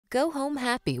Go home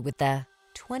happy with the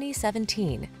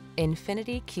 2017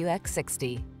 INFINITI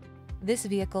QX60. This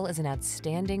vehicle is an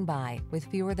outstanding buy with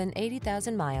fewer than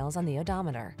 80,000 miles on the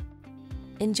odometer.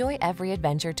 Enjoy every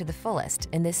adventure to the fullest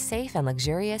in this safe and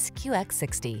luxurious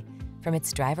QX60. From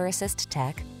its driver assist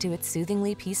tech, to its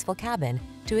soothingly peaceful cabin,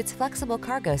 to its flexible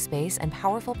cargo space and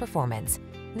powerful performance,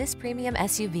 this premium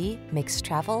SUV makes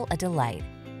travel a delight.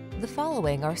 The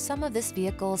following are some of this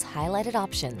vehicle's highlighted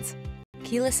options: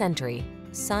 keyless entry,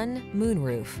 sun,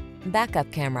 moonroof,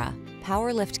 backup camera,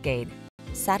 power liftgate,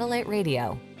 satellite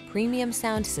radio, premium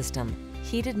sound system,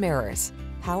 heated mirrors,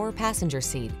 power passenger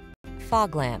seat,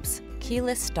 fog lamps,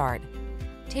 keyless start.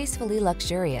 Tastefully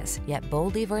luxurious, yet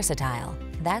boldly versatile.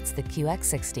 That's the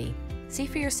QX60. See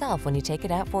for yourself when you take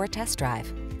it out for a test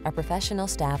drive. Our professional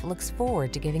staff looks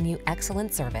forward to giving you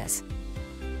excellent service.